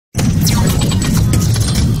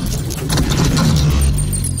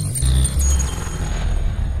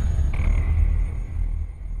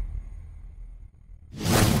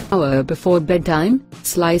hour before bedtime,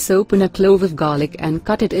 slice open a clove of garlic and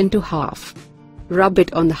cut it into half. Rub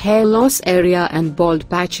it on the hair loss area and bald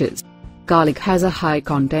patches. Garlic has a high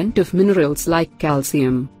content of minerals like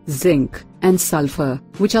calcium, zinc, and sulfur,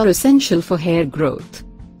 which are essential for hair growth.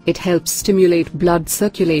 It helps stimulate blood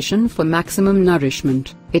circulation for maximum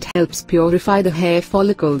nourishment. It helps purify the hair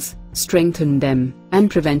follicles, strengthen them, and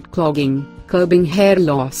prevent clogging, curbing hair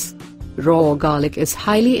loss. Raw garlic is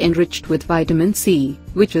highly enriched with vitamin C,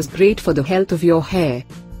 which is great for the health of your hair.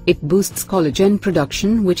 It boosts collagen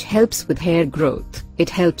production, which helps with hair growth. It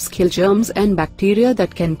helps kill germs and bacteria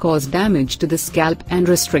that can cause damage to the scalp and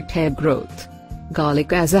restrict hair growth.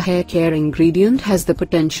 Garlic as a hair care ingredient has the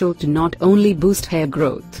potential to not only boost hair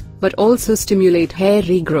growth, but also stimulate hair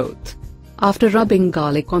regrowth. After rubbing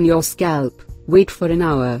garlic on your scalp, wait for an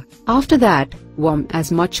hour. After that, warm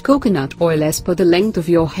as much coconut oil as per the length of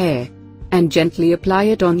your hair, and gently apply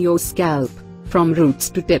it on your scalp, from roots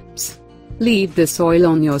to tips. Leave this oil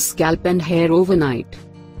on your scalp and hair overnight.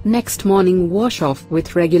 Next morning wash off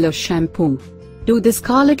with regular shampoo. Do this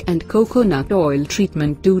garlic and coconut oil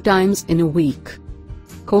treatment 2 times in a week.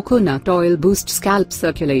 Coconut oil boosts scalp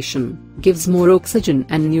circulation, gives more oxygen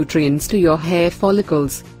and nutrients to your hair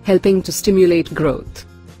follicles, helping to stimulate growth.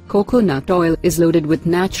 Coconut oil is loaded with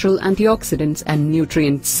natural antioxidants and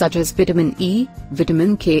nutrients such as vitamin E,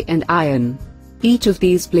 vitamin K and iron. Each of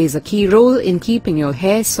these plays a key role in keeping your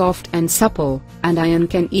hair soft and supple, and iron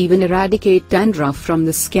can even eradicate dandruff from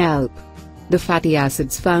the scalp. The fatty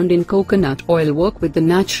acids found in coconut oil work with the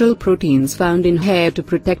natural proteins found in hair to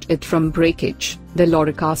protect it from breakage. The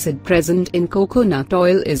lauric acid present in coconut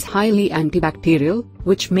oil is highly antibacterial,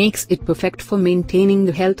 which makes it perfect for maintaining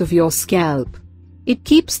the health of your scalp. It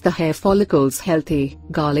keeps the hair follicles healthy.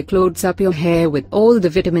 Garlic loads up your hair with all the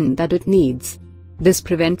vitamin that it needs. This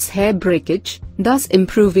prevents hair breakage, thus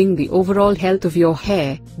improving the overall health of your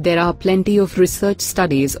hair. There are plenty of research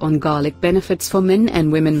studies on garlic benefits for men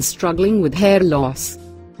and women struggling with hair loss.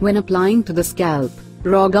 When applying to the scalp,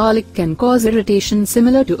 raw garlic can cause irritation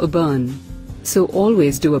similar to a burn. So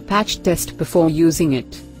always do a patch test before using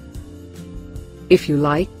it. If you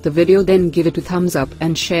liked the video, then give it a thumbs up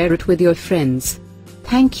and share it with your friends.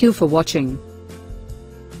 Thank you for watching.